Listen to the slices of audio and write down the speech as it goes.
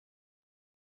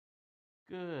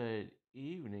Good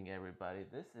evening, everybody.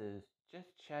 This is Just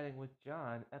Chatting with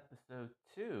John, episode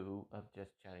 2 of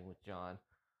Just Chatting with John.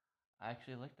 I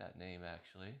actually like that name,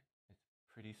 actually. It's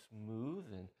pretty smooth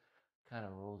and kind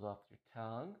of rolls off your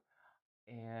tongue.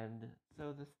 And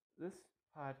so, this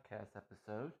podcast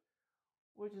episode,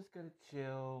 we're just going to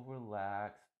chill,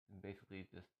 relax, and basically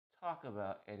just talk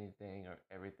about anything or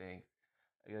everything.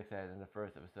 Like I said in the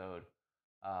first episode,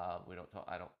 we don't talk,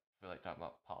 I don't feel like talking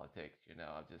about politics,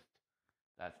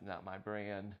 that's not my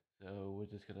brand. So we're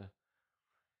just gonna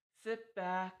sit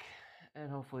back, and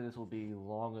hopefully this will be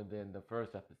longer than the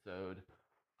first episode.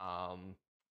 Um,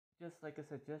 just like I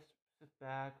said, just sit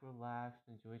back, relax,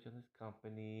 enjoy each other's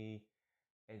company,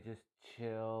 and just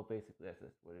chill. Basically, that's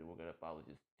what we're gonna probably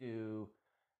just do,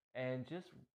 and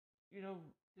you know,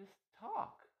 just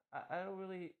talk. I don't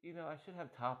really, I should have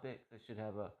topics. I should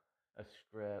have a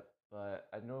script, but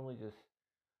I normally just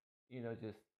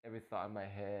every thought in my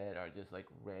head or just like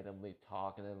randomly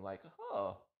talk and then like,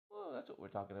 oh, well, that's what we're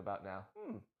talking about now.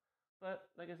 But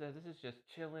like I said, this is just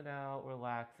chilling out,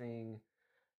 relaxing,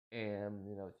 and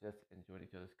just enjoying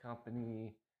each other's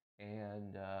company.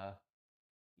 And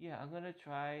yeah, I'm gonna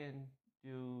try and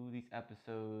do these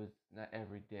episodes not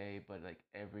every day, but like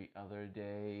every other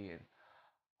day, and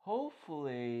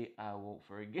hopefully I won't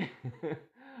forget.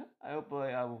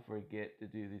 Hopefully I won't forget to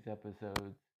do these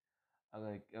episodes.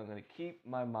 I'm gonna keep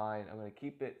my mind. I'm gonna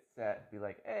keep it set. Be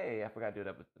like, hey, I forgot to do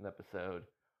an episode.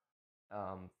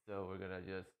 So I'm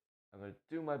gonna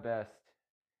do my best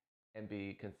and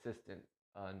be consistent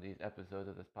on these episodes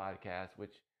of this podcast,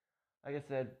 which, like I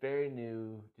said, very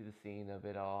new to the scene of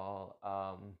it all.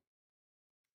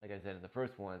 Like I said in the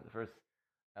first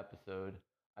episode,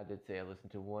 I did say I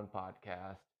listened to one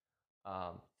podcast.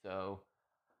 So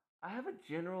I have a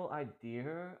general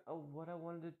idea of what I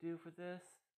wanted to do for this.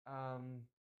 Um,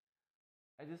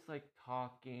 I just like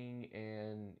talking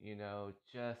and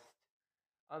just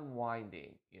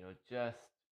unwinding, just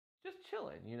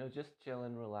chilling, just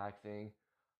chilling, relaxing,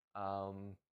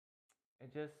 um,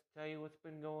 and just tell you what's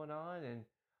been going on. And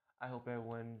I hope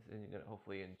everyone's gonna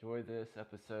hopefully enjoy this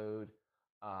episode.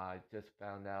 I just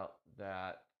found out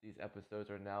that these episodes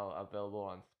are now available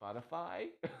on Spotify,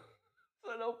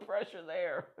 so no pressure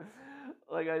there.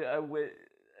 Like I went,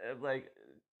 like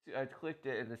I clicked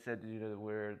it and it said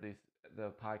where the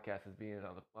podcast is being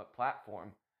on the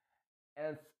platform,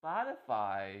 and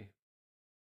Spotify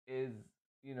is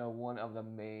one of the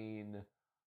main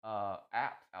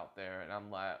apps out there, and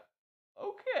I'm like,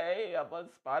 okay, I'm on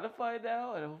Spotify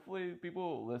now, and hopefully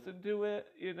people will listen to it,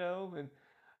 and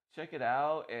check it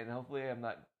out, and hopefully I'm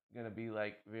not gonna be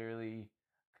like really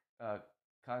uh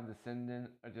condescending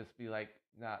or just be like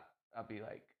not. I'll be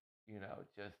like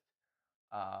just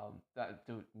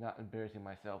not embarrassing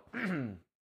myself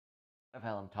of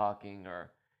how I'm talking, or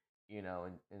and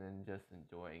then just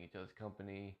enjoying each other's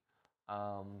company.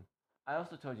 I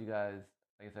also told you guys,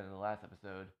 like I said in the last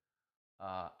episode,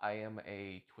 I am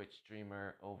a Twitch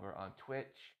streamer over on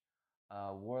Twitch.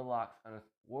 Warlocks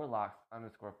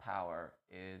underscore power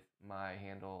is my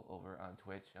handle over on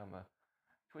Twitch. I'm a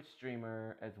Twitch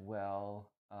streamer as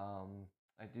well.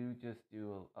 I do just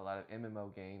do a lot of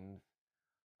MMO games.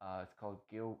 It's called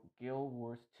Guild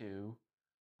Wars 2.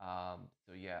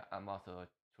 So yeah, I'm also a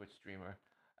Twitch streamer.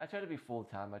 I try to be full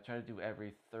time. I try to do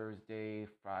every Thursday,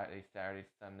 Friday, Saturday,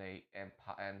 Sunday, and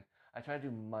I try to do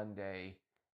Monday.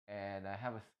 And I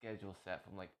have a schedule set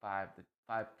from like 5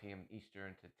 p.m.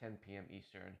 Eastern to 10 p.m.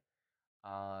 Eastern.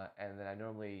 And then I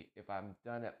normally, if I'm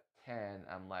done at 10,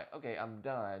 I'm like, okay, I'm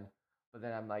done. But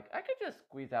then I'm like, I could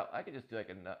just do like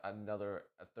another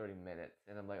 30 minutes.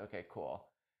 And I'm like, okay, cool.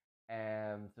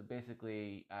 And so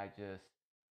basically, I just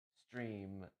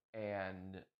stream,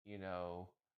 and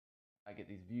I get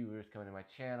these viewers coming to my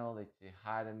channel. They say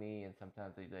hi to me, and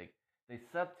sometimes they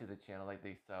sub to the channel, like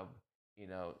they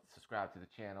subscribe to the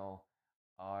channel,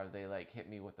 or they like hit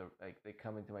me with they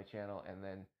come into my channel, and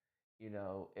then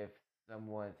if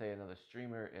someone, say another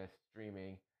streamer is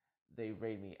streaming, they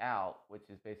raid me out, which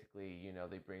is basically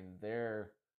they bring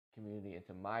their community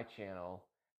into my channel,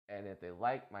 and if they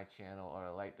like my channel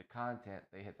or like the content,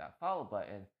 they hit that follow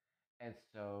button, and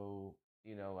so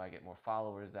I get more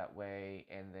followers that way,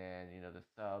 and then the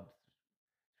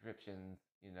subscriptions,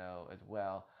 as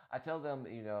well. I tell them,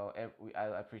 I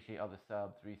appreciate all the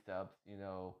subs, resubs,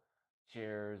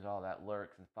 shares, all that,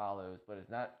 lurks and follows, but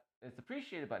it's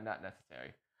appreciated but not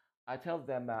necessary. I tell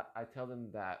them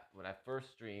that when I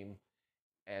first stream,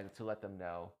 and to let them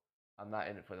know I'm not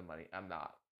in it for the money. I'm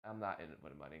not. I'm not in it for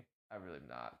the money. I really am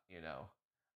not.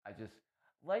 I just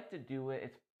like to do it.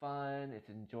 It's fun. It's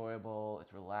enjoyable.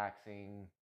 It's relaxing.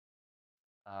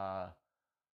 Uh,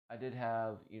 I did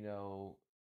have,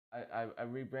 I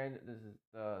rebranded. This is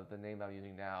the name I'm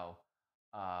using now.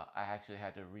 I actually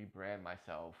had to rebrand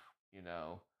myself.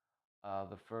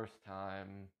 The first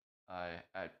time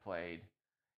I played,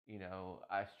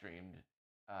 I streamed.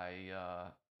 I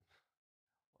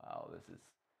wow, this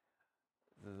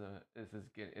is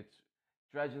getting it's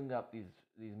dredging up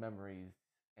these memories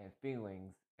and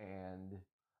feelings, and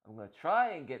I'm gonna try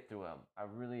and get through them. I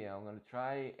really am. I'm gonna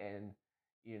try and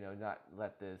not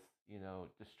let this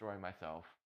destroy myself.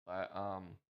 But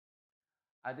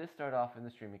I did start off in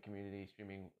the streaming community,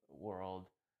 streaming world,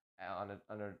 on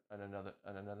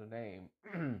another name,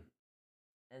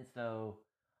 and so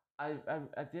I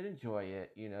did enjoy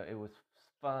it. It was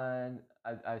fun.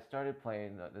 I started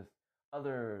playing this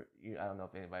other. I don't know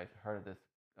if anybody's heard of this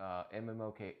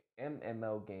MMO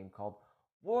game called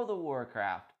World of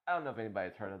Warcraft. I don't know if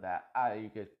anybody's heard of that. You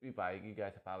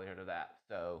guys have probably heard of that.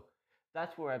 So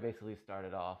that's where I basically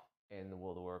started off in the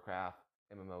World of Warcraft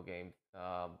MMO game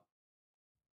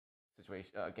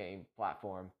situation game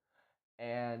platform,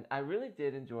 and I really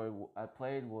did enjoy. I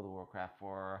played World of Warcraft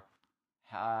for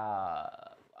uh,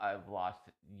 I've lost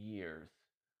years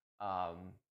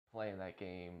um, playing that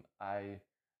game. I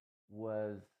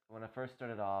was when I first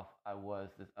started off, I was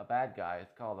a bad guy.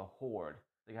 It's called a horde.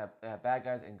 They have bad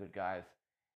guys and good guys,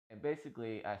 and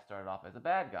basically I started off as a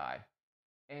bad guy,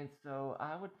 and so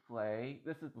I would play.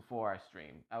 This is before I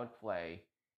stream. I would play,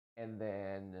 and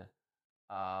then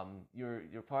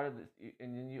you're part of this,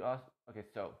 and then you also okay.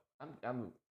 So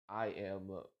I am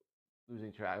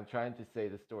losing track. I'm trying to say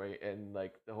the story in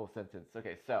like the whole sentence.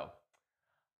 Okay, so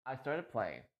I started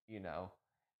playing,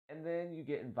 and then you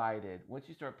get invited. Once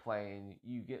you start playing,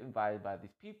 you get invited by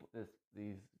these people,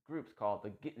 these groups called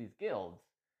these guilds.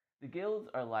 The guilds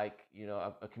are like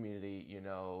a community,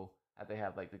 that they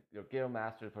have like your guild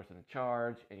master, the person in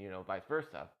charge, and vice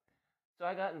versa. So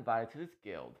I got invited to this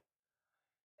guild,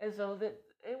 and so that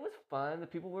it was fun. The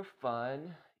people were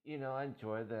fun. I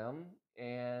enjoyed them,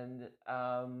 and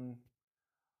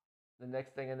the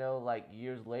next thing I know, like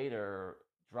years later,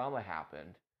 drama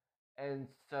happened. And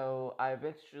so I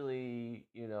eventually,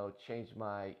 changed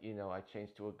I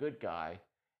changed to a good guy.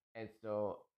 And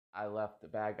so I left the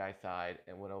bad guy side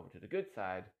and went over to the good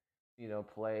side,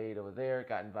 played over there,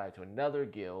 got invited to another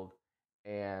guild,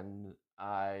 and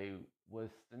I was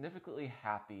significantly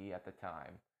happy at the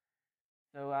time.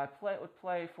 So I played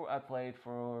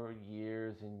for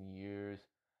years and years.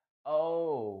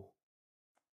 Oh,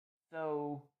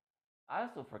 so I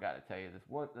also forgot to tell you this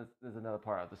one. There's another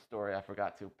part of the story I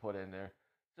forgot to put in there.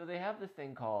 So they have this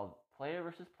thing called player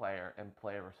versus player and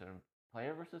player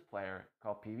versus player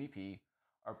called PvP,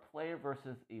 or player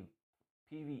versus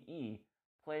PvE,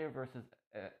 player versus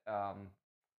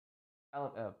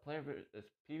player versus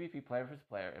PvP, player versus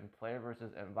player, and player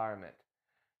versus environment.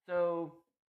 So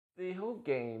the whole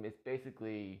game is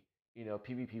basically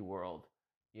PvP world.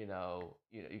 You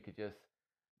could just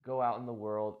go out in the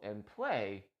world and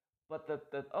play. But the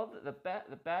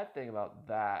bad thing about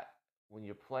that when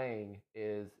you're playing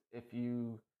is if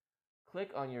you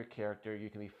click on your character, you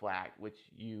can be flagged,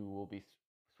 which you will be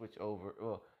switch over.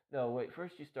 Well, no, wait.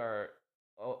 First you start.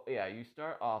 Oh yeah, you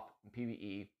start off in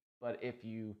PVE, but if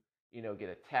you get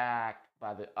attacked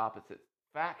by the opposite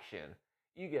faction,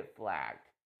 you get flagged,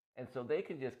 and so they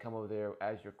can just come over there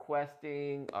as you're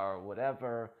questing or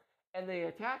whatever, and they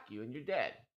attack you, and you're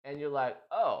dead, and you're like,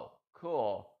 oh,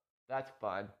 cool, that's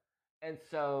fun, and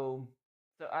so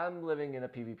I'm living in a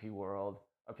PvP world,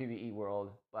 a PvE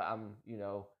world, but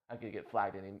I could get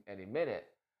flagged any minute,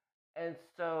 and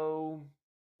so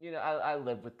I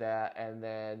live with that, and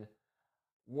then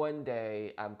one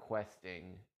day I'm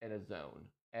questing in a zone,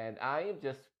 and I am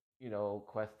just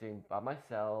questing by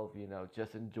myself,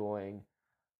 just enjoying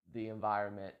the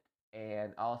environment,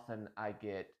 and all of a sudden I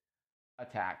get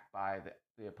attacked by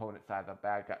the opponent side,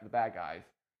 the bad guys,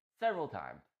 several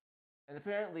times. And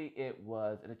apparently it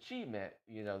was an achievement.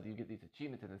 You get these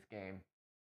achievements in this game,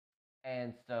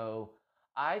 and so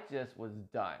I just was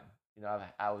done.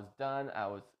 I was done. I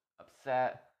was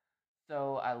upset.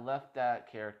 So I left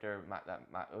that character.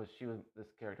 This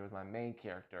character was my main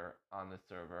character on the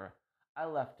server. I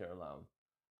left her alone.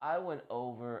 I went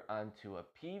over onto a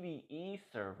PVE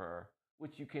server,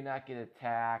 which you cannot get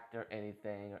attacked or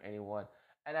anything or anyone.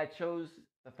 And I chose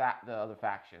the other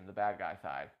faction, the bad guy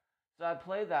side. So I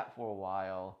played that for a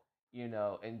while,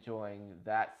 enjoying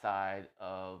that side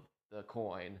of the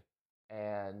coin.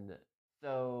 And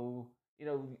so,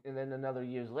 and then another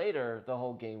years later, the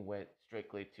whole game went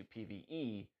strictly to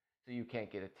PvE. So you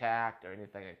can't get attacked or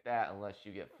anything like that unless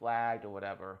you get flagged or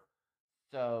whatever.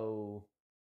 So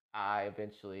I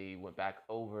eventually went back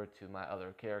over to my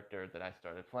other character that I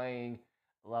started playing,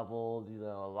 leveled,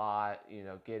 a lot,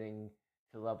 getting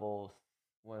to levels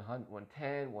 100,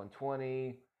 110,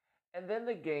 120. And then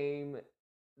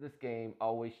this game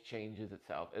always changes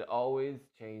itself. It always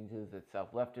changes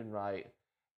itself left and right.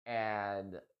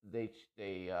 And they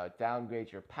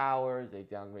downgrade your powers, they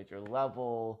downgrade your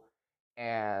level,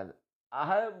 and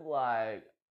I'm like,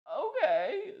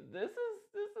 okay, this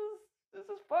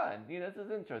is fun. This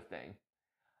is interesting.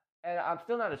 And I'm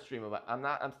still not a streamer, but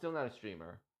I'm still not a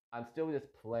streamer. I'm still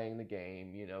just playing the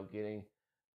game, getting,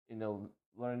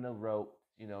 learning the ropes,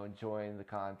 enjoying the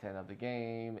content of the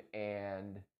game,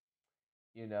 and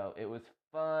it was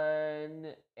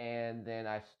fun. And then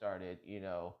I started,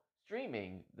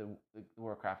 streaming the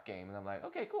Warcraft game, and I'm like,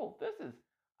 okay, cool.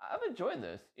 I'm enjoying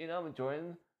this. I'm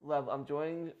enjoying I'm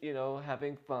enjoying,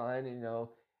 having fun,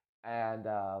 and then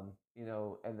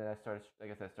I started,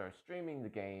 like I said, started streaming the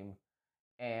game,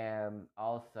 and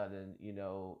all of a sudden,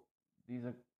 these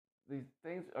are these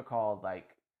things are called like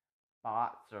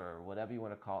bots or whatever you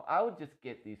want to call it.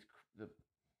 The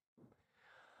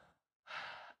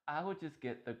I would just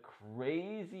get the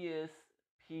craziest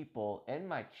people in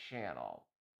my channel.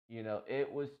 It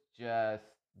was just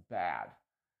bad.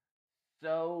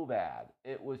 So bad.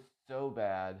 It was so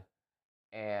bad.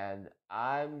 And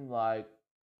I'm like,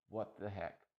 what the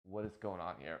heck? What is going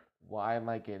on here? Why am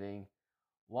I getting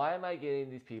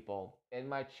these people in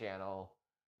my channel?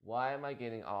 Why am I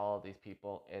getting all of these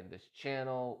people in this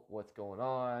channel? What's going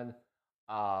on?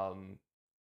 Um,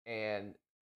 and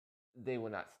they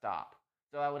would not stop.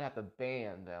 So I would have to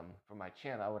ban them from my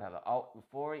channel. I would have to,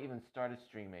 before I even started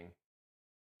streaming,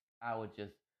 I would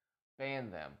just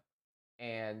ban them,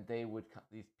 and these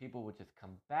people would just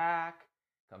come back,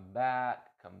 come back,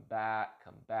 come back,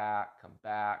 come back, come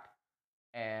back,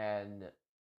 and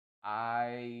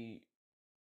I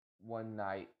one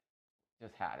night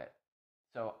just had it.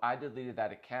 So I deleted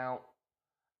that account.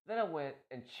 Then I went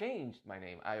and changed my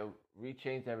name. I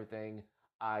rechanged everything.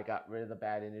 I got rid of the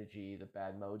bad energy, the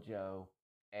bad mojo,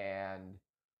 and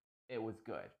it was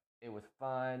good. It was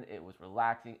fun. It was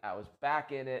relaxing. I was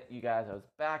back in it, you guys. I was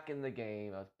back in the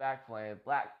game. I was back playing.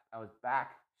 I was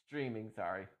back streaming.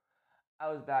 Sorry,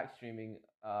 I was back streaming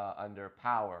under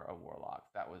Power of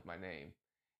Warlocks. That was my name,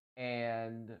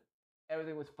 and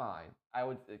everything was fine. I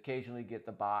would occasionally get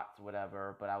the bots,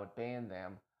 whatever, but I would ban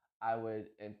them. I would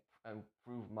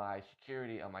improve my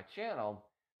security on my channel.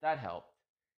 That helped.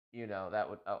 That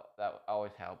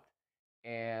always helped.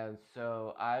 And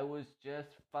so I was just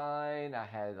fine. I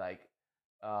had like,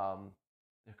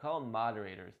 they're called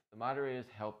moderators. The moderators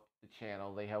help the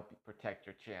channel. They help protect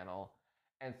your channel.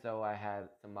 And so I had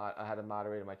a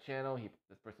moderator on my channel.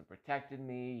 This person protected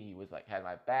me. He was like had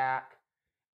my back.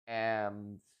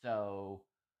 And so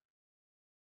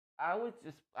I would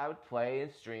play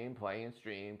and stream, play and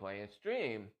stream, play and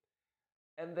stream.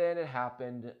 And then it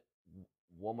happened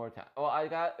one more time. Oh,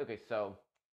 okay. So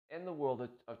in the world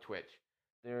of Twitch,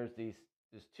 there's this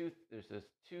two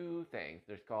things.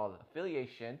 There's called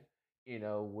affiliation,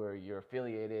 where you're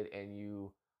affiliated and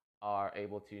you are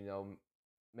able to,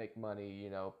 make money,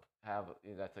 have,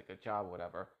 that's like a job or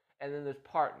whatever. And then there's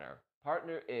partner.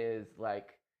 Partner is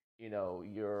like,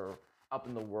 you're up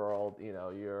in the world,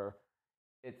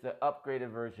 it's an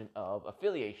upgraded version of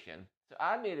affiliation. So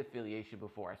I made affiliation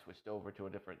before I switched over to a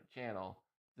different channel,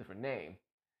 different name.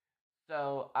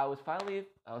 So I was finally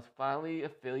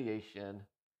affiliation,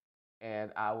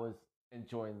 and I was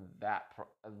enjoying that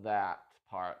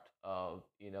part of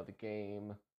the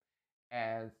game.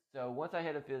 And so once I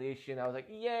hit affiliation, I was like,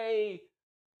 yay!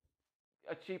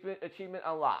 Achievement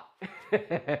unlocked.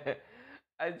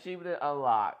 Achievement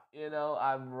unlocked.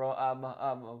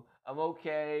 I'm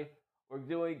okay. We're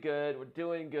doing good. We're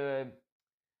doing good.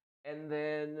 And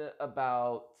then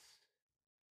about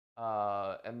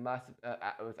it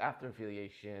was after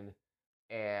affiliation,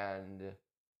 and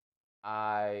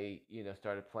I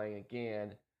started playing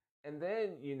again, and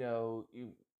then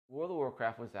World of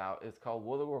Warcraft was out. It's called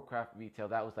World of Warcraft Retail.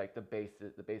 That was like the base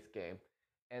game,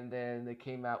 and then they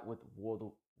came out with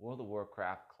World of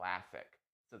Warcraft Classic.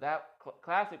 So that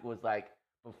Classic was like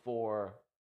before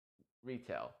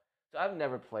Retail. So I've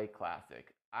never played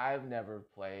Classic. I've never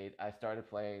played. I started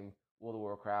playing World of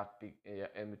Warcraft in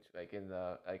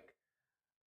the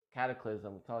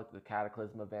Cataclysm. We call it the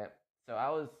Cataclysm event. So I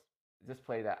was just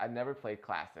played that. I never played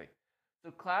Classic.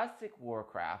 So Classic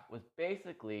Warcraft was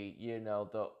basically,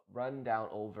 the rundown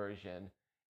old version,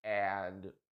 and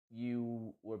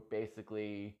you were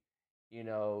basically,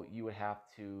 you would have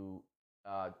to,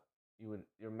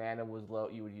 your mana was low.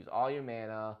 You would use all your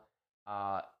mana.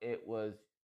 It was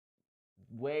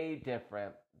way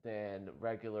different than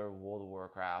regular World of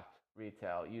Warcraft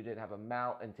retail. You didn't have a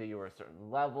mount until you were a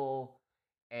certain level,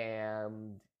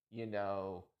 and you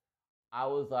know, I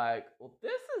was like, well,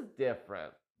 this is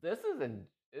different. This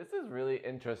is really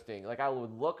interesting. Like I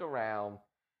would look around,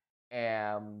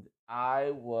 and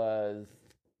I was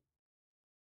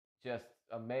just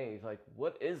amazed. Like,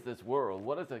 what is this world?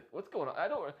 What is it? What's going on? I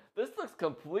don't. This looks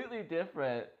completely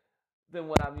different than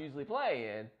what I'm usually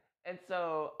playing. And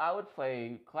so I would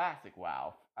play classic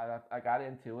WoW. I got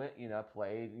into it. I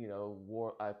played.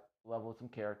 I leveled some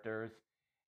characters,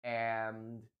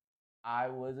 and I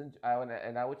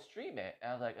would stream it.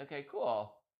 And I was like, okay,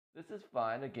 cool. This is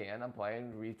fun. Again, I'm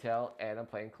playing retail and I'm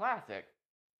playing classic.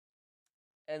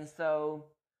 And so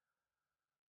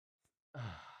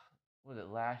was it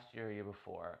last year or year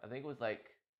before? I think it was like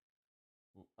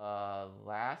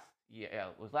last year. Yeah,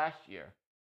 it was last year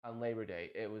on Labor Day.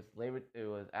 It was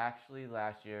actually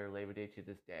last year Labor Day to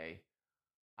this day.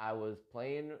 I was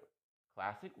playing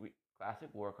classic classic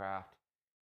Warcraft,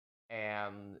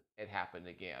 and it happened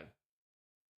again.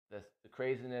 The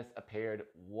craziness appeared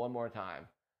one more time,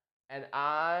 and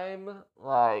I'm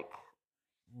like,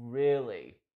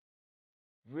 really,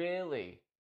 really,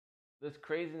 this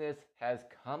craziness has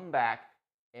come back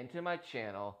into my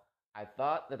channel. I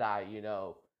thought that I, you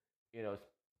know,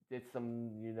 did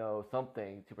some,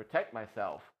 something to protect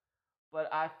myself,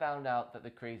 but I found out that the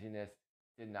craziness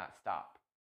did not stop,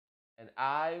 and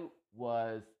I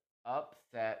was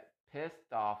upset,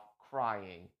 pissed off,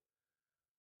 crying,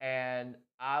 and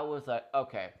I was like,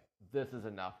 okay, this is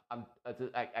enough.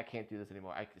 I can't do this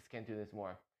anymore. I just can't do this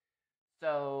more.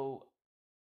 So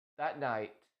that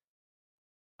night,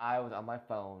 I was on my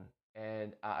phone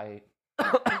and I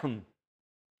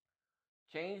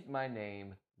changed my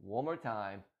name one more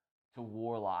time to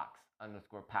Warlocks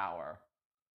underscore Power.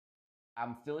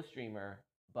 I'm still a streamer,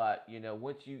 but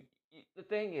once the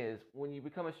thing is, when you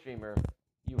become a streamer,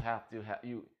 you have to have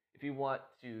you if you want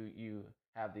to you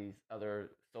have these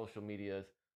other social medias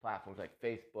platforms like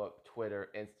Facebook, Twitter,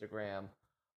 Instagram,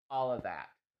 all of that,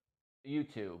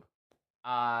 YouTube.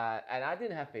 And I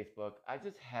didn't have Facebook. I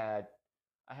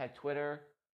had Twitter,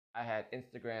 I had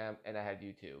Instagram, and I had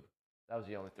YouTube. That was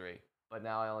the only three. But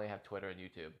now I only have Twitter and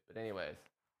YouTube. But anyways,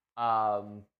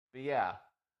 but yeah,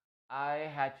 I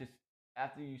had to.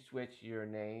 After you switch your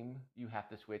name, you have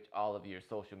to switch all of your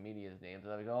social media's names.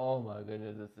 And I'm like, oh my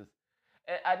goodness, this is.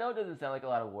 I know it doesn't sound like a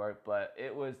lot of work, but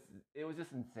it was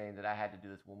just insane that I had to do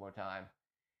this one more time.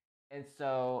 And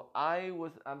so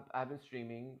I've been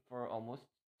streaming for almost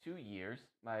 2 years.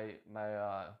 My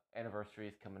anniversary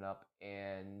is coming up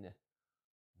in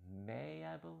May,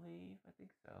 I believe. I think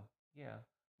so. Yeah,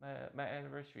 my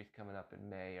anniversary is coming up in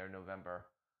May or November,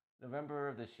 November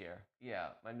of this year. Yeah,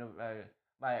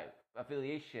 my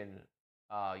affiliation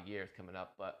year is coming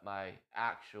up, but my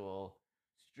actual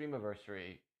stream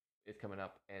anniversary is coming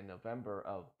up in November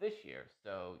of this year.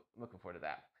 So I'm looking forward to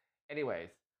that. Anyways,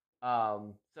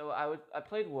 so I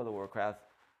played World of Warcraft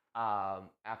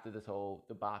after this whole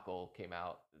debacle came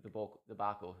out. The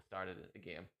debacle started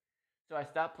again. So I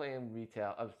stopped playing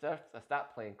retail. I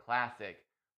stopped playing classic,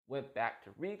 went back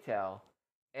to retail,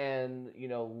 and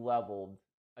leveled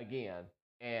again.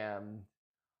 And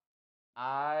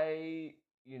I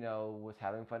was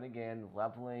having fun again,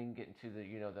 leveling, getting to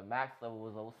the max level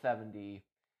was level 70,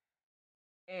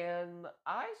 and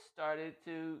I started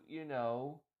to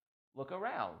look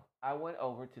around. I went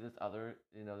over to this other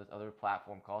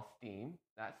platform called Steam.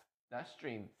 That's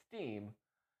Steam,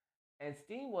 and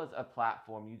Steam was a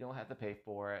platform you don't have to pay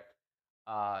for it.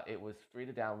 It was free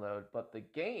to download, but the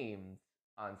games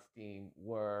on Steam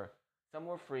some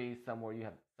were free, some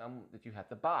that you had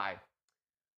to buy.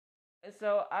 And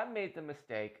so I made the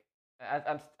mistake.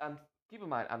 I'm keep in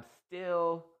mind on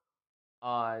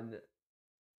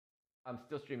I'm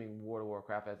still streaming World of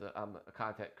Warcraft as I'm a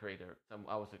content creator.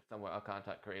 I was somewhat a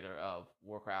content creator of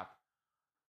Warcraft.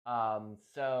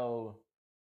 So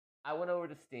I went over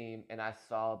to Steam and I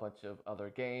saw a bunch of other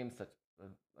games, such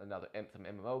some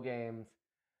MMO games,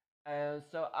 and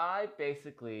so I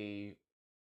basically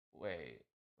wait.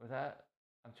 Was that?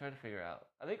 I'm trying to figure out.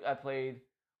 I think I played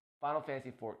Final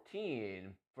Fantasy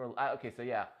 14 for. Okay, so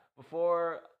yeah,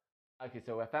 before. Okay,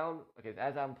 so I found. Okay,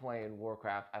 as I'm playing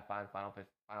Warcraft, I find Final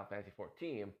Fantasy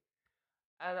 14,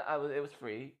 and it was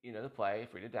free, to play,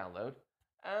 free to download,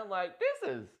 and I'm like, this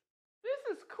is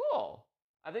cool.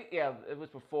 I think yeah, it was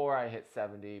before I hit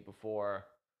 70.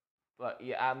 But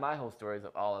yeah, my whole story is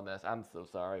all a mess. I'm so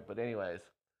sorry, but anyways,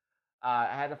 I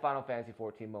had a Final Fantasy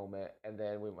 14 moment, and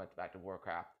then we went back to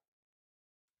Warcraft.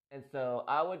 And so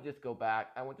I would just go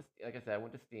back. Like I said, I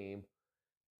went to Steam,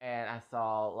 and I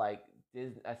saw like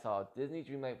I saw Disney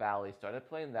Dreamlight Valley. Started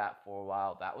playing that for a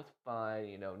while. That was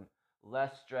fun.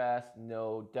 Less stress,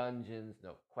 no dungeons,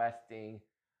 no questing,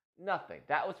 nothing.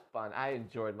 That was fun. I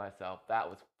enjoyed myself. That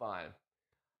was fun.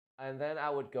 And then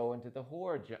I would go into the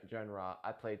horror genre.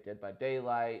 I played Dead by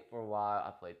Daylight for a while.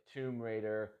 I played Tomb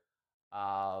Raider,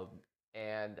 um,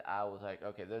 and I was like,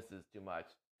 okay, this is too much.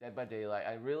 Dead by Daylight.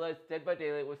 I realized Dead by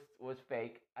Daylight was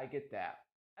fake. I get that.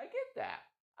 I get that.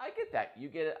 I get that. You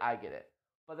get it. I get it.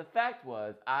 But the fact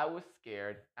was, I was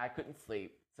scared. I couldn't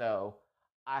sleep, so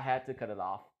I had to cut it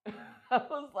off. I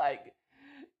was like,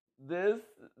 this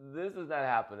this is not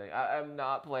happening. I'm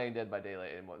not playing Dead by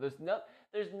Daylight anymore.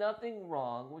 There's nothing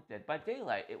wrong with Dead by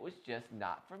Daylight. It was just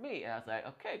not for me. And I was like,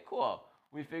 okay, cool.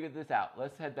 We figured this out.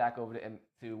 Let's head back over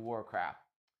to Warcraft.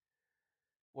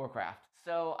 Warcraft.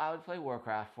 So I would play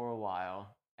Warcraft for a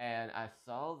while, and I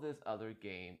saw this other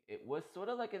game. It was sort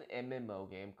of like an MMO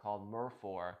game called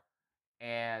Murfor,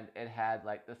 and it had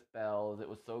like the spells. It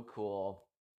was so cool.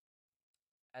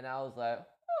 And I was like,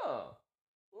 oh,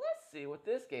 let's see what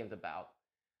this game's about.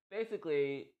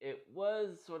 Basically, it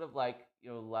was sort of like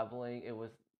leveling. It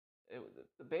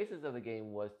the basis of the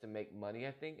game was to make money,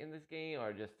 I think, in this game,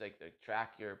 or just like to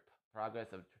track your progress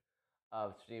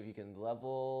of seeing if you can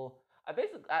level.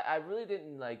 I really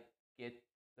didn't like get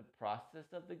the process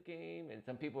of the game, and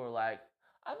some people were like,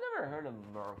 I've never heard of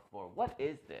Murph before. What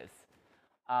is this?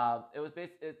 It was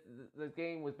the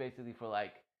game was basically for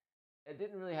like it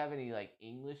didn't really have any like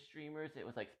English streamers. It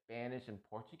was like Spanish and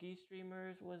Portuguese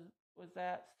streamers was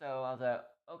that. So I was like,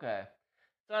 okay.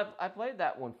 So I played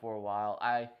that one for a while.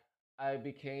 I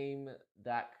became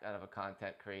that kind of a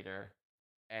content creator,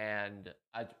 and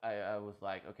I was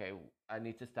like, okay, I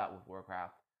need to stop with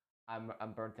Warcraft.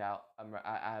 I'm burnt out.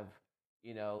 I have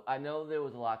I know there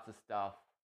was lots of stuff,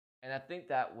 and I think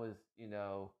that was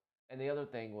and the other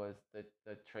thing was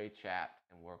the trade chat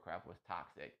in Warcraft was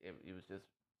toxic. It was just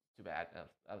too bad.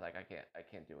 I was like, I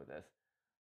can't deal with this,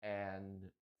 and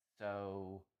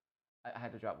so I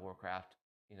had to drop Warcraft.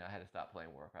 I had to stop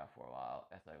playing Warcraft for a while.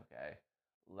 I was like, okay,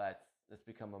 let's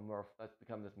become let's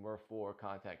become this Murph 4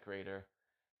 content creator.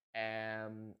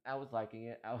 And I was liking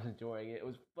it. I was enjoying it. It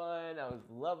was fun. I was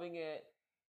loving it.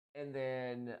 And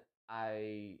then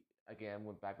I again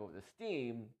went back over to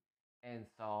Steam and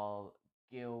saw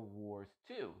Guild Wars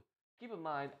 2. Keep in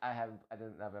mind, I've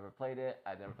never played it.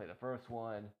 I never played the first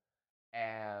one,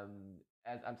 and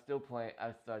as I'm still playing,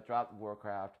 I dropped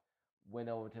Warcraft, went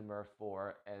over to Murph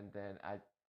 4, and then I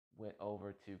went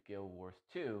over to Guild Wars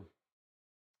 2,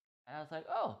 and I was like,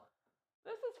 oh,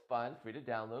 this is fun, free to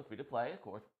download, free to play. Of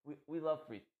course, we love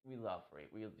free. We love free.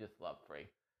 We just love free.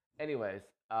 Anyways,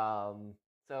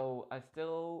 so I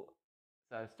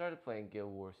started playing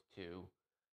Guild Wars 2,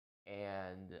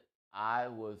 and I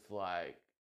was like,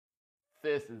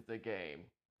 this is the game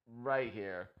right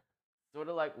here. Sort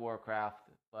of like Warcraft,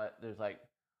 but there's like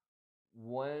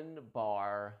one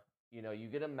bar. You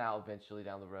get a mount eventually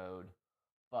down the road,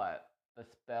 but the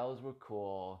spells were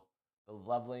cool. The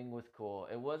leveling was cool.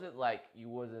 It wasn't like you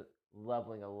wasn't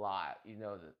leveling a lot.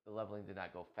 The leveling did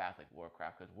not go fast like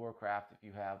Warcraft. Because Warcraft, if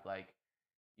you have like,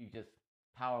 you just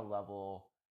power level,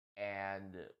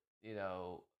 and you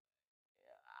know,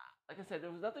 like I said,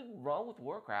 there was nothing wrong with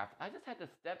Warcraft. I just had to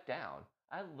step down.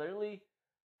 I literally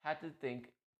had to think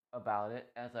about it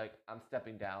as like I'm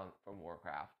stepping down from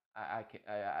Warcraft. I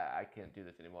can't do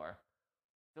this anymore.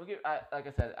 Don't get like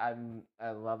I said,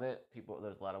 I love it.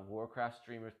 There's a lot of Warcraft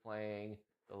streamers playing.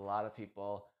 There's a lot of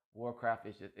people. Warcraft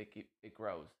is just it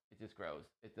grows. It just grows.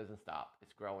 It doesn't stop.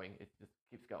 It's growing. It just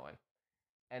keeps going.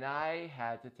 And I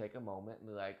had to take a moment and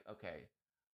be like, okay,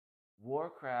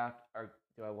 Warcraft or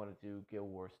do I want to do Guild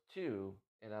Wars 2?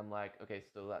 And I'm like, okay,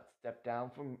 so let's step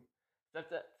down from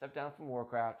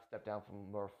Warcraft, step down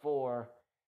from War 4,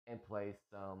 and play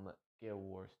some Guild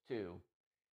Wars 2.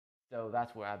 So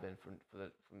that's where I've been from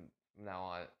now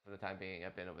on for the time being.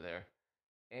 I've been over there,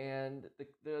 and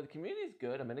the community is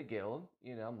good. I'm in a guild.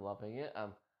 I'm loving it.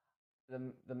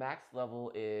 The max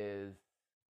level is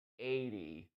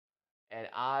 80, and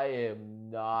I am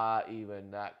not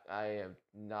even that. I am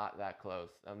not that close.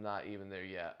 I'm not even there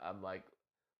yet. I'm like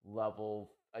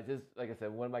level. I just like I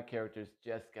said, one of my characters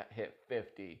just got hit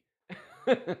 50.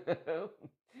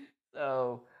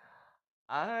 So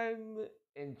I'm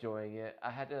enjoying it. I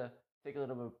had to take a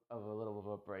little bit of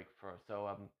a break first, so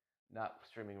I'm not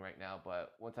streaming right now.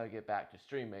 But once I get back to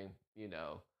streaming,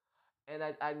 and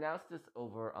I announced this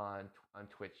over on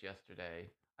Twitch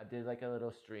yesterday. I did like a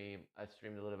little stream. I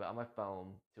streamed a little bit on my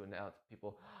phone to announce to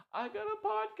people I got a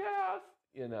podcast.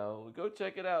 Go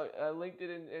check it out. I linked it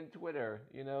in Twitter.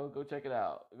 Go check it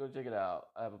out. Go check it out.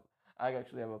 I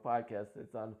actually have a podcast.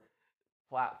 It's on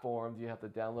platforms. You have to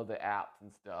download the apps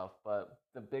and stuff. But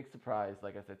the big surprise,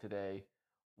 like I said today,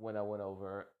 when I went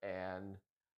over and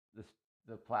this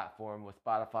the platform was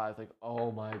Spotify, I was like,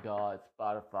 oh my god,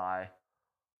 Spotify!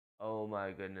 Oh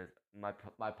my goodness, my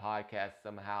podcast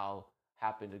somehow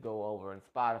happened to go over in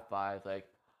Spotify. It's like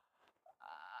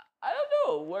I don't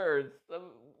know words.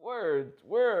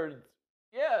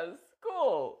 Yes,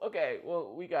 cool. Okay,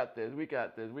 well we got this. We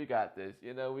got this. We got this.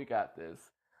 You know, we got this.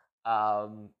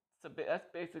 Um, so that's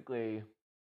basically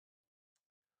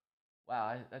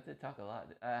wow. I did talk a lot.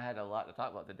 I had a lot to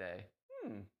talk about today.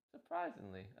 Hmm.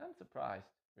 Surprisingly, I'm surprised.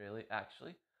 Really,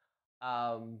 actually.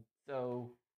 Um.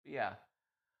 So yeah.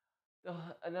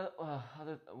 Another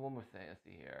one more thing. Let's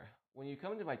see here. When you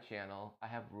come to my channel, I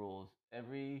have rules.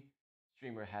 Every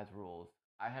streamer has rules.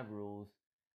 I have rules.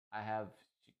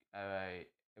 I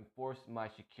enforce my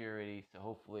security, so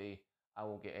hopefully I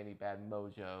won't get any bad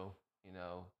mojo. You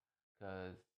know,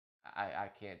 because I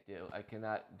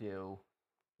cannot deal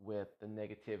with the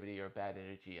negativity or bad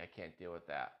energy. I can't deal with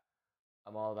that.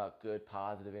 I'm all about good,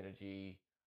 positive energy.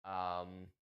 Um,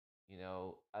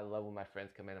 I love when my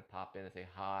friends come in and pop in and say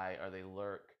hi or they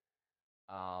lurk.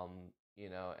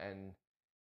 And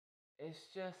it's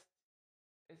just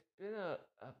it's been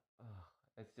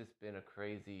it's just been a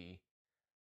crazy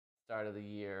start of the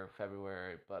year,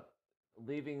 February. But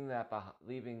leaving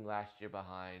last year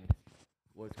behind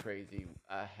was crazy.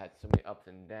 I had so many ups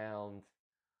and downs.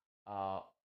 Uh,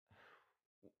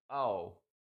 oh,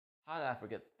 how did I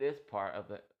forget this part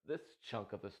of this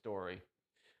chunk of the story?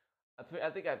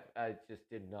 I think I just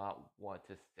did not want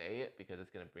to say it because it's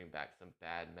going to bring back some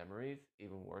bad memories,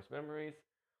 even worse memories.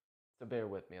 So bear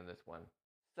with me on this one.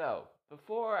 So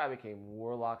before I became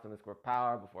Warlocks underscore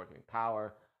Power, before I became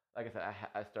Power, like I said,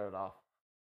 I started off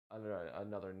under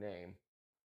another name,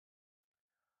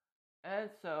 and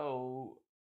so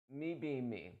me being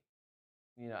me,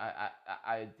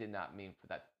 I did not mean for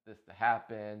this to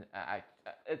happen. I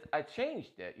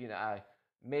changed it. I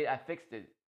fixed it,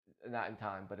 not in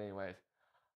time, but anyways,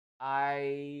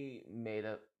 I made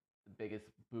the biggest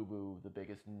boo boo, the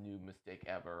biggest new mistake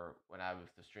ever when I was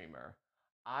the streamer.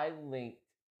 I linked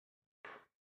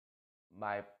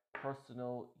my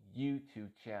personal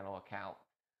YouTube channel account.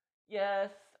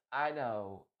 Yes, I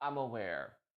know, I'm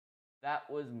aware. That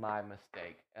was my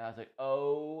mistake. And I was like,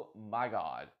 oh my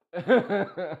god.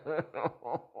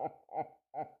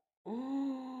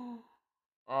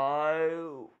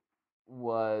 I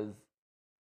was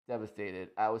devastated.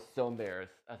 I was so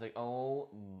embarrassed. I was like, oh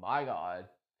my god.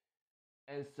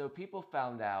 And so people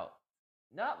found out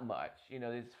not much. They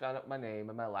just found out my name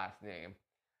and my last name.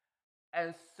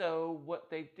 And so what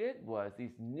they did was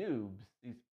these noobs,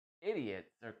 these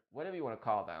idiots, or whatever you want to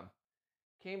call them,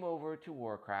 came over to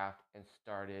Warcraft and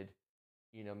started,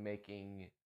 making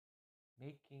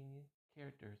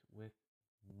characters with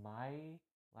my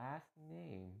last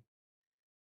name.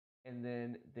 And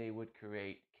then they would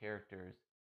create characters.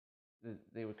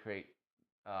 They would create,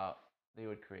 uh, they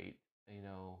would create, you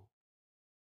know,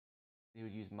 they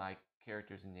would use my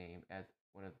character's name as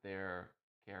one of their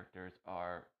characters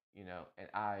are, and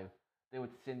they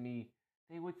would send me,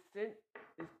 they would send,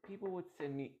 these people would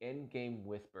send me in-game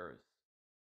whispers,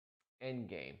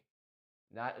 in-game,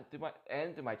 not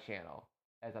to my channel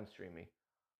as I'm streaming,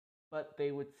 but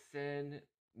they would send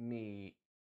me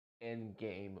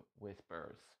in-game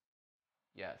whispers.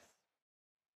 Yes.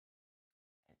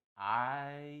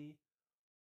 And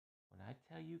when I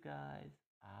tell you guys,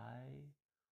 I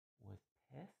was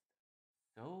pissed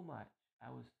so much. I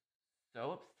was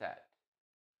so upset.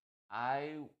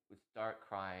 I would start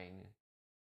crying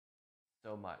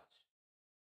so much.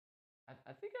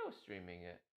 I think I was streaming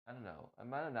it. I don't know. I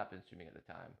might have not been streaming at the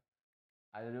time.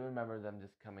 I do remember them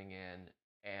just coming in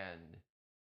and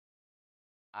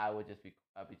I'd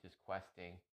be just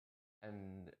questing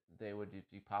and they would just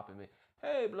be popping me,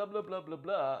 hey, blah, blah, blah, blah,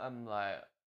 blah. I'm like,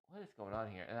 what is going on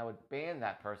here? And I would ban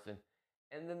that person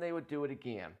and then they would do it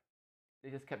again.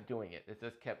 They just kept doing it. They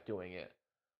just kept doing it.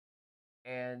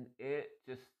 And it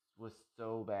just was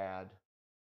so bad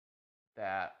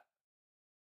that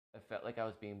I felt like I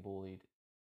was being bullied,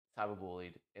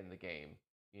 cyberbullied in the game,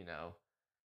 you know.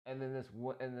 And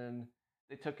then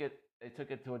they took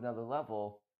it to another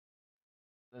level.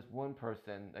 This one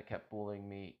person that kept bullying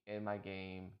me in my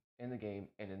game, in the game,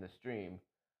 and in the stream,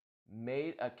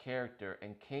 made a character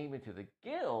and came into the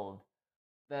guild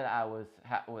that I was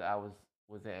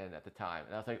in at the time,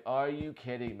 and I was like, "Are you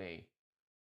kidding me?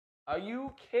 Are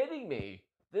you kidding me?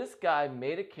 This guy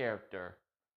made a character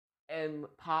and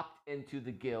popped into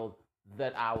the guild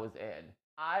that I was in.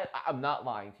 I'm not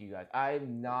lying to you guys.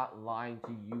 I'm not lying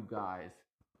to you guys.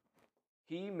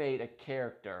 He made a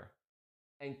character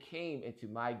and came into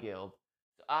my guild.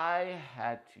 So I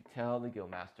had to tell the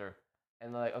guild master,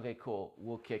 and they're like, okay, cool,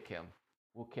 we'll kick him.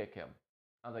 We'll kick him.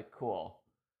 I was like, cool.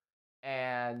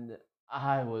 And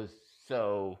I was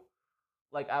so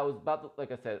like I was about to,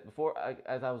 like I said before,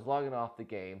 as I was logging off the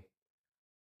game,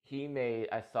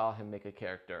 I saw him make a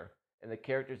character, and the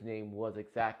character's name was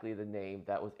exactly the name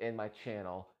that was in my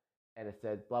channel, and it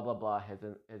said blah blah blah has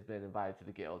been invited to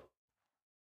the guild.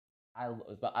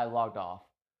 I logged off,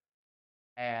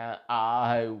 and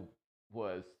I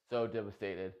was so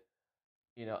devastated.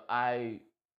 I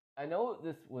know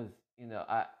this was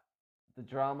I the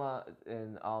drama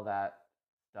and all that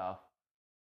stuff.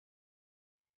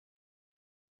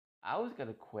 I was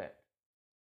gonna quit.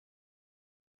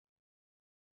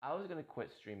 I was gonna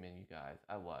quit streaming, you guys.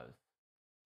 I was.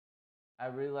 I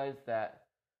realized that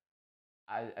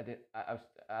I did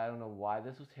I don't know why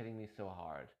this was hitting me so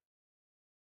hard.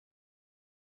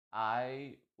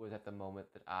 I was at the moment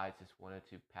that I just wanted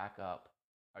to pack up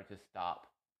or just stop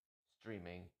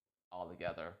streaming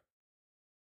altogether.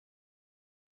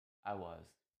 I was,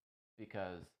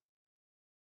 because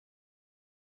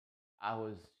I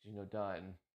was,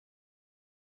 done.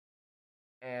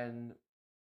 And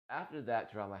after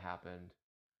that drama happened,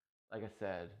 like I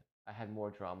said, I had more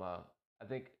drama. I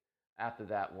think after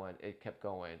that one, it kept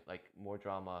going, like more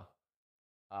drama.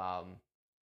 Um,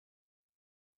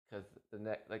 because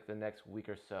the next week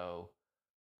or so,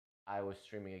 I was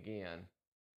streaming again,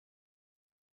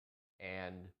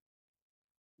 and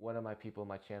one of my people on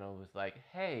my channel was like,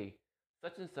 "Hey,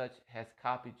 such and such has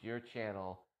copied your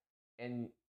channel, and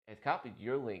has copied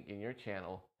your link in your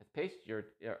channel, has pasted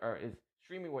or is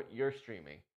streaming what you're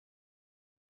streaming."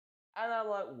 And I'm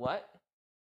like, "What?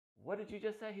 What did you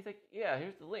just say?" He's like, "Yeah,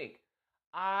 here's the link."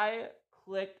 I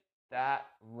clicked that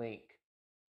link,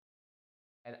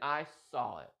 and I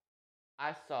saw it.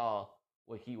 I saw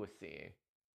what he was seeing,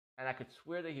 and I could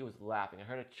swear that he was laughing. I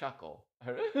heard a chuckle.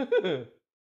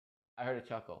 I heard a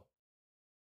chuckle.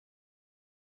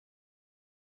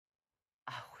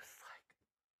 I was like,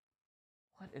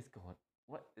 "What is going?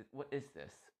 What is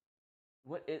this?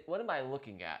 What am I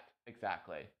looking at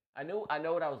exactly?" I know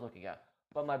what I was looking at,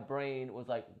 but my brain was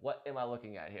like, "What am I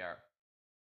looking at here?"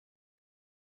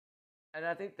 And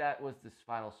I think that was this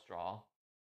final straw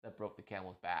that broke the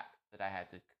camel's back, that I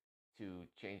had to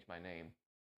change my name.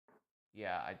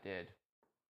 Yeah, I did.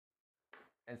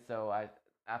 And so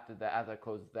after that, as I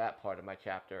closed that part of my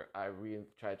chapter, I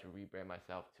tried to rebrand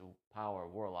myself to Power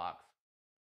Warlocks.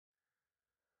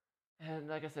 And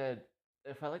like I said,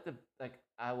 if I like to like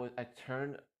I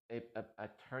turned I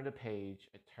turned a page.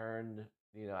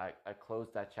 I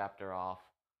closed that chapter off,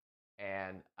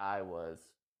 and I was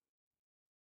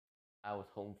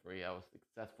home free. I was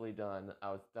successfully done.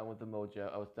 I was done with the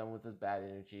mojo. I was done with the bad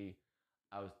energy.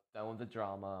 I was done with the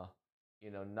drama.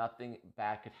 Nothing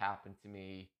bad could happen to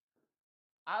me.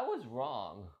 I was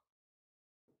wrong.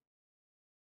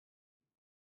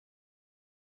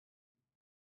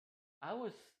 I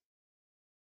was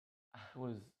I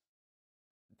was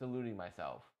deluding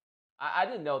myself. I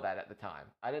didn't know that at the time.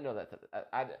 I didn't know that.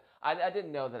 I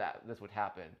didn't know that this would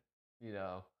happen. You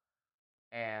know,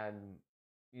 and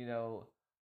you know,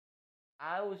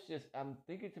 I'm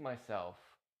thinking to myself,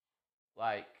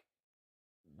 like,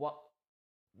 what?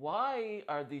 Why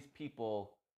are these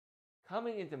people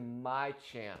coming into my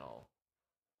channel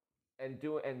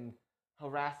and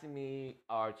harassing me,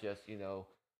 or just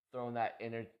throwing that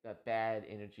bad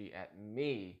energy at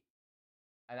me?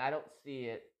 And I don't see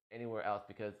it anywhere else,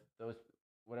 because those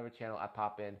whatever channel I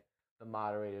pop in, the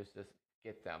moderators just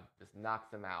get them, just knocks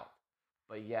them out.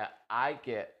 But yeah, I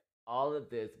get all of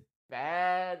this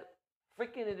bad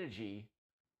freaking energy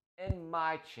in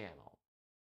my channel.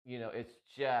 It's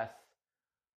just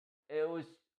it was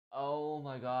oh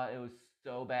my god, it was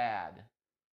so bad.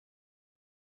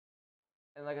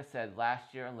 And like I said,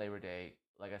 last year on Labor Day,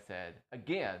 like I said,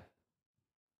 again,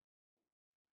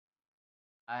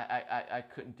 I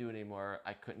couldn't do it anymore.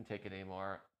 I couldn't take it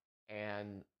anymore.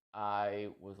 And I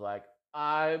was like,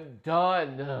 I'm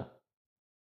done.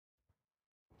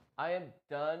 I am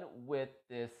done with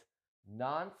this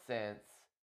nonsense.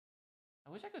 I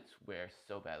wish I could swear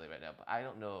so badly right now, but I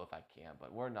don't know if I can.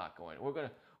 But we're not going.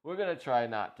 We're gonna try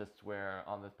not to swear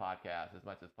on this podcast as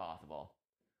much as possible.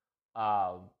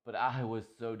 But I was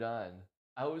so done.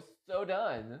 I was so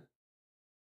done.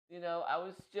 I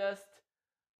was just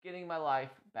getting my life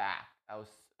back. I was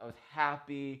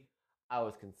happy. I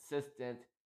was consistent.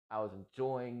 I was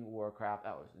enjoying Warcraft.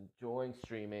 I was enjoying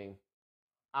streaming.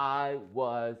 I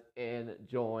was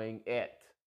enjoying it.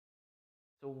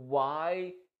 So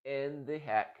why in the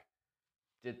heck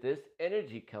did this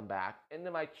energy come back into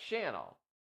my channel?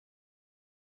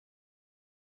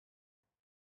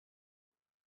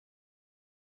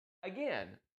 again,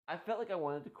 I felt like I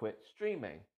wanted to quit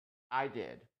streaming. I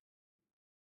did.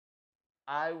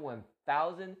 I 1010%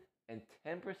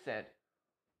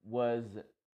 was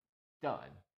done.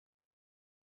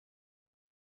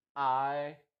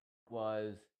 I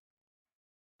was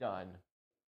done.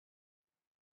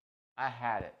 I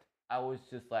had it. I was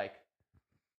just like,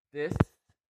 this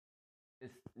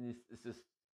this is just.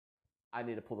 I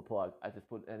need to pull the plug. I need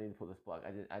to pull this plug.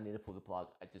 I need to pull the plug.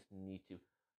 I just need to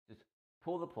just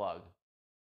pull the plug.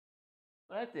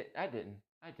 But I didn't.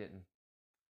 I didn't.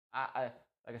 I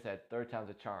like I said, third time's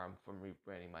a charm from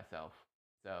rebranding myself.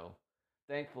 So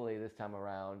thankfully this time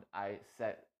around I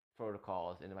set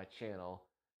protocols into my channel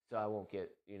so I won't get,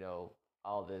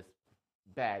 all this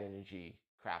bad energy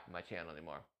crap in my channel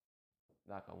anymore.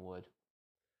 Knock on wood.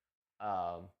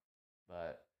 Um,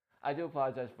 but I do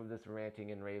apologize for this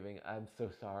ranting and raving. I'm so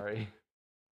sorry.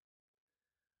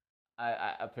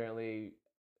 I apparently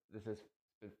this has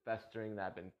been festering. That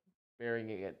I've been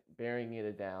burying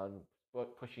it down,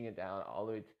 pushing it down all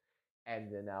the way,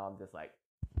 and then now I'm just like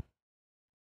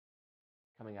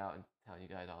coming out and telling you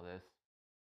guys all this.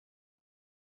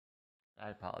 I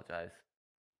apologize.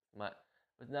 It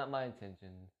was not my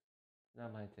intentions.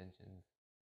 Not my intentions.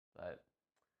 But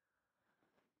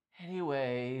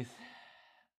anyways,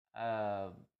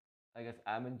 um, I guess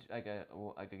I'm in, like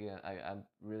again, I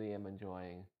really am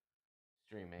enjoying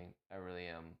streaming. I really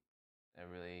am. I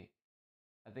really.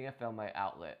 I think I found my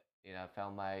outlet. I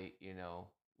found my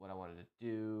what I wanted to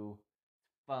do.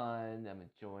 It's fun. I'm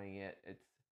enjoying it. It's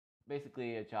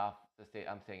basically a job to stay.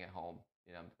 I'm staying at home.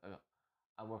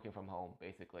 I'm working from home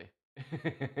basically.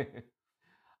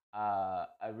 I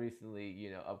recently,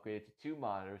 upgraded to two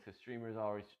monitors because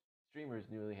streamers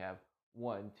usually have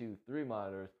one, two, three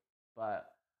monitors. But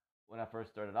when I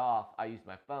first started off, I used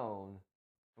my phone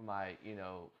for my,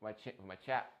 for my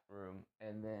chat room,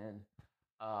 and then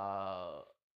uh,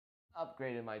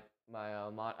 upgraded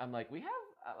I'm like, we have.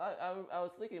 I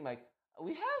was thinking like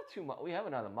we have we have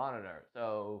another monitor,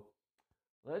 so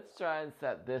let's try and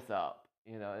set this up.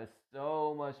 It's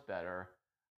so much better.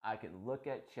 I can look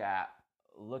at chat,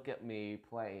 look at me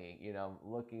playing.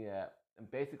 Looking at and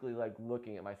basically like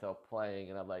looking at myself playing,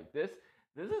 and I'm like, this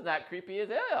is not creepy as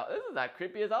hell. This is not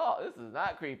creepy at all. This is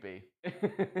not creepy.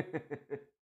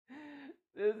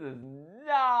 This is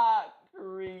not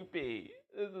creepy.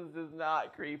 This is just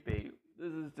not creepy.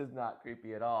 This is just not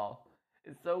creepy at all.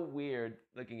 It's so weird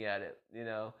looking at it, And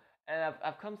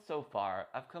I've come so far.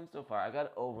 I've come so far. I've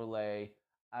got overlay.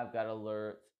 I've got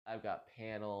alerts. I've got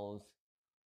panels.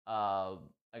 I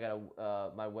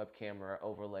got my web camera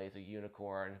overlay is a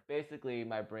unicorn. Basically,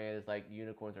 my brand is like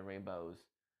unicorns and rainbows.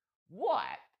 What?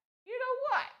 You know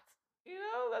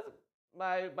what? That's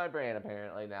my brand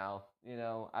apparently now.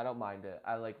 I don't mind it.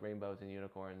 I like rainbows and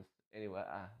unicorns. Anyway,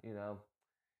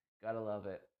 gotta love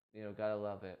it. Gotta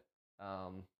love it.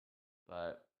 Um,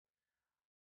 but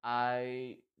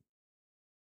I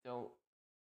don't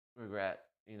regret,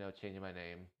 changing my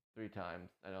name 3 times.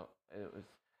 I don't.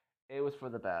 It was for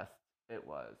the best. It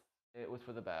was. It was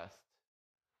for the best.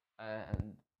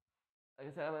 And like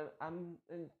I said, I'm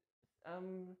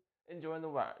enjoying the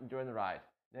ride. Enjoying the ride.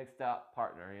 Next stop,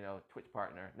 partner. Twitch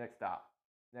partner. Next stop.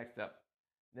 Next up.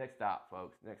 Next stop,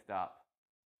 folks. Next stop.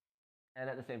 And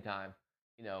at the same time,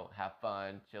 have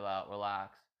fun, chill out,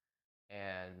 relax,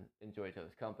 and enjoy each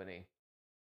other's company.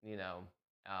 You know,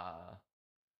 uh,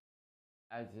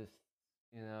 I just,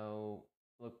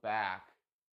 look back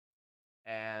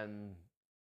and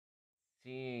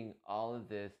seeing all of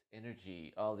this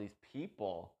energy, all these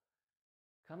people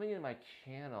coming in my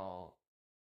channel,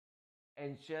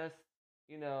 and just,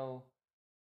 you know,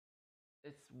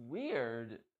 it's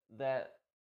weird that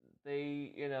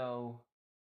they,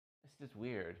 it's just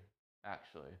weird,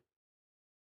 actually.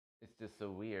 It's just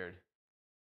so weird.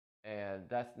 And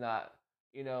that's not,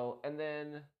 and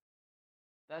then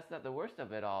that's not the worst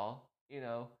of it all,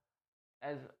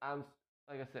 as I'm,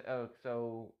 like I said, oh,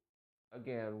 so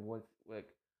again, once, like,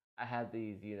 I had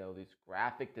these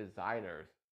graphic designers.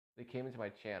 They came into my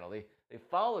channel. They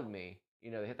followed me. They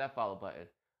hit that follow button,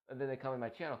 and then they come in my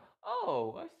channel.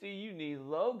 Oh, I see you need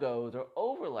logos or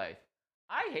overlays.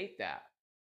 I hate that.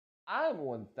 I'm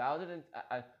 1,000.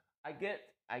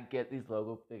 I get these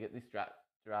logos. They get these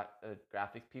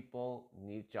graphics people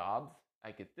need jobs.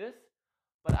 I get this,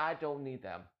 but I don't need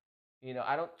them.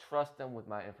 I don't trust them with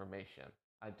my information.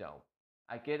 I don't.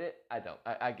 I get it. I don't.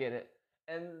 I get it.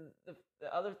 And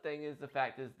the other thing is the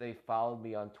fact is they followed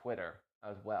me on Twitter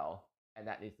as well, and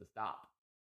that needs to stop.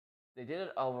 They did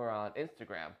it over on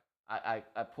Instagram. I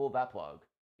pulled that plug,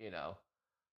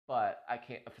 but I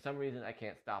can't, for some reason I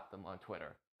can't stop them on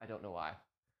Twitter. I don't know why.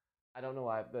 I don't know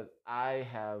why, but I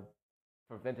have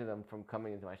prevented them from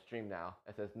coming into my stream now.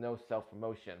 It says no self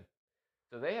promotion.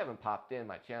 So they haven't popped in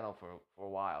my channel for a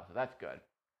while. So that's good.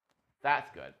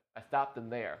 That's good. I stopped them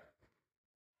there.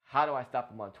 How do I stop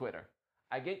them on Twitter?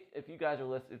 I get if you guys are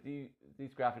listening, if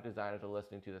these graphic designers are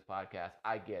listening to this podcast,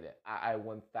 I get it. I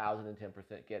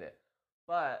 1010% get it.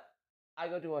 But I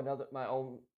go to my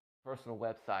own personal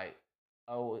website,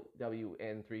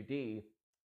 OWN3D,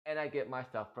 and I get my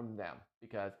stuff from them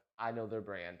because I know their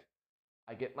brand.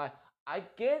 I get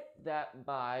that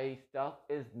my stuff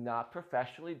is not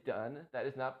professionally done. That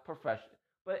is not professional,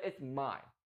 but it's mine.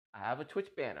 I have a Twitch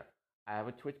banner. I have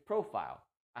a Twitch profile.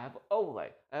 I have Olay.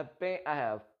 I have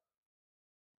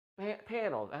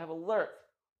panels. I have alerts.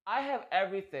 I have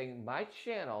everything my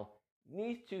channel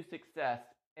needs to success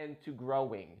and to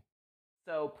growing.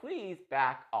 So please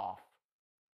back off.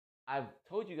 I've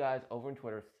told you guys over on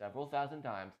Twitter several thousand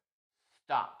times,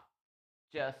 stop.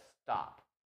 Just stop.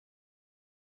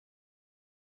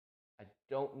 I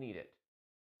don't need it.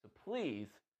 So please,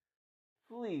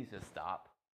 please just stop.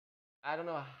 I don't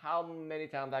know how many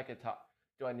times I could talk.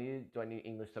 Do I need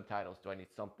English subtitles? Do I need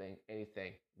something?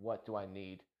 Anything? What do I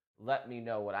need? Let me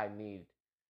know what I need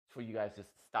for you guys to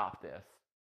stop this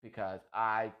because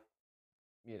I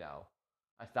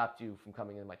stopped you from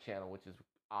coming in my channel, which is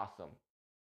awesome.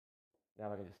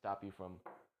 Now I can just stop you from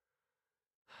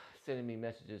sending me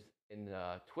messages in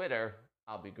Twitter.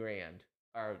 I'll be grand.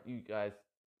 Or you guys,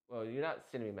 well, you're not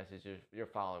sending me messages. You're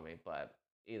following me, but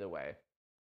either way.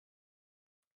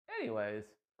 Anyways,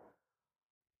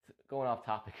 going off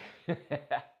topic.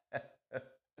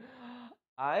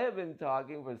 I have been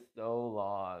talking for so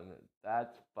long.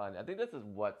 That's fun. I think this is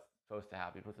what's supposed to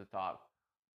happen. You're supposed to talk,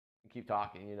 keep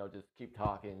talking. Just keep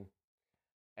talking.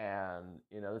 And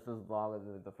this is longer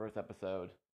than the first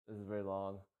episode. This is very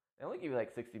long. They only give you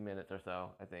like 60 minutes or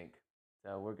so, I think.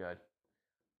 So we're good.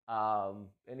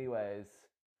 Anyways,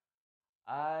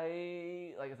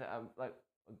 like I said,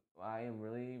 I am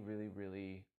really, really,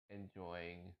 really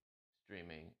enjoying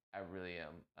streaming. I really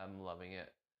am. I'm loving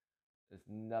it. There's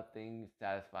nothing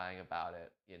satisfying about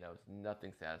it. There's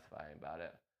nothing satisfying about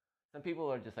it. Some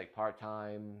people are just like part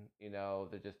time.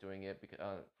 They're just doing it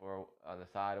because for on the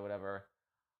side or whatever.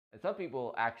 And some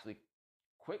people actually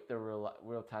quit their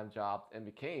real time jobs and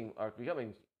are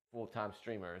becoming full time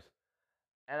streamers.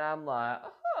 And I'm like,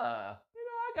 I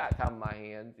got time in my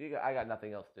hands. I got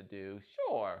nothing else to do.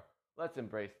 Sure, let's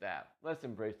embrace that. Let's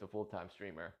embrace the full time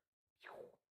streamer.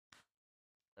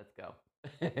 Let's go.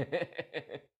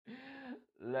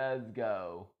 Let's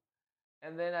go.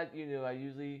 And then I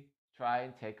usually try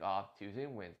and take off Tuesday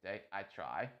and Wednesday. I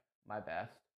try my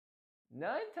best.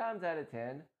 9 times out of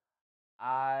 10,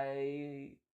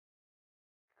 I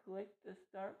click the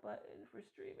start button for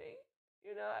streaming.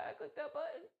 I click that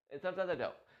button, and sometimes I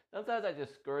don't. Sometimes I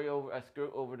just scurry over. I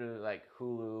screw over to like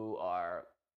Hulu or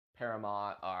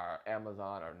Paramount or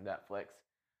Amazon or Netflix,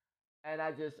 and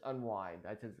I just unwind.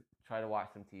 I just try to watch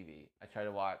some TV. I try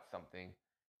to watch something,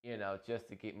 just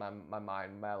to keep my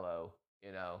mind mellow.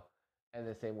 And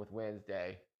the same with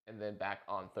Wednesday, and then back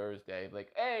on Thursday,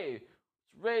 like, hey, it's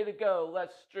ready to go.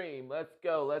 Let's stream. Let's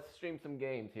go. Let's stream some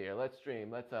games here. Let's stream.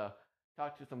 Let's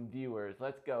talk to some viewers.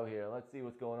 Let's go here. Let's see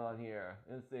what's going on here.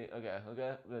 Let's see. Okay.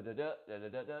 Okay.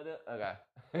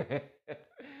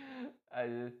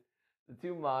 The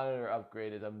 2 monitor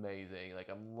upgrade is amazing. Like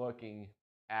I'm looking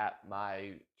at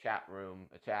my chat room,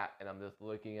 a chat, and I'm just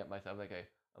looking at myself. Like, okay,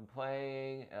 I'm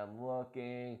playing, and I'm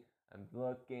looking.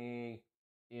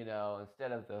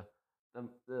 Instead of the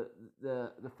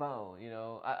phone.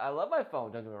 I love my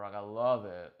phone. Don't get me wrong. I love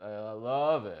it. I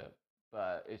love it.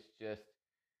 But it's just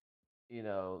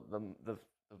the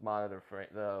monitor frame,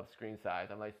 the screen size.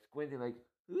 I'm like squinting, like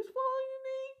who's following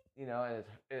me? And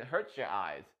it hurts your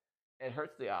eyes. It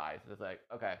hurts the eyes. It's like,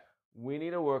 okay, we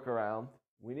need a workaround.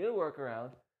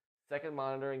 Second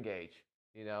monitor engage.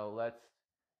 Let's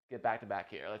get back to back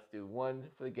here. Let's do one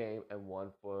for the game and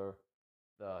one for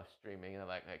the streaming. And I'm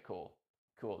like, hey, cool.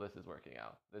 This is working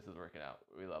out.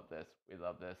 We love this.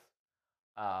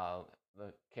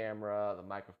 The camera, the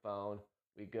microphone,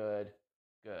 we good.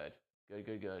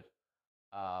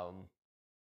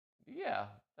 Yeah,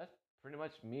 that's pretty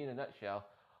much me in a nutshell.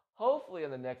 Hopefully, in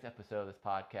the next episode of this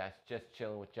podcast, Just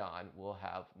Chilling with John, we'll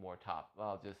have more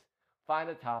I'll just find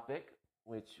a topic,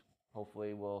 which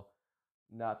hopefully will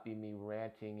not be me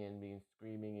ranting and me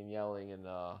screaming and yelling and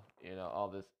all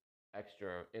this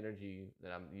extra energy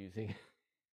that I'm using.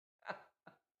 I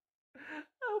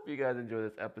hope you guys enjoy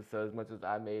this episode as much as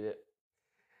I made it.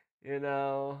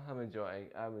 I'm enjoying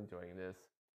this.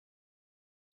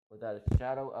 Without a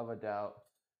shadow of a doubt,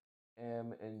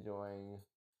 am enjoying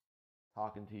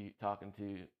talking to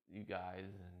you guys,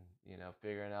 and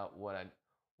figuring out what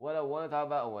I want to talk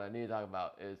about and what I need to talk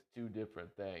about is two different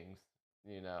things.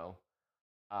 You know.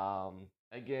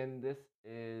 Again, this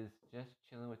is Just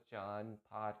Chilling with John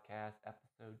podcast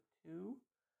episode 2.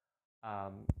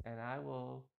 And I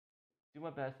will do my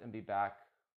best and be back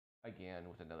again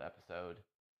with another episode.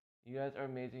 You guys are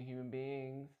amazing human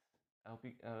beings. I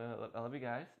love you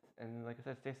guys, and like I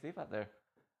said, stay safe out there.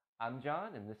 I'm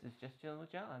John, and this is Just Chilling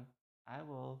with John. I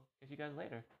will catch you guys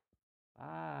later.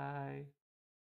 Bye.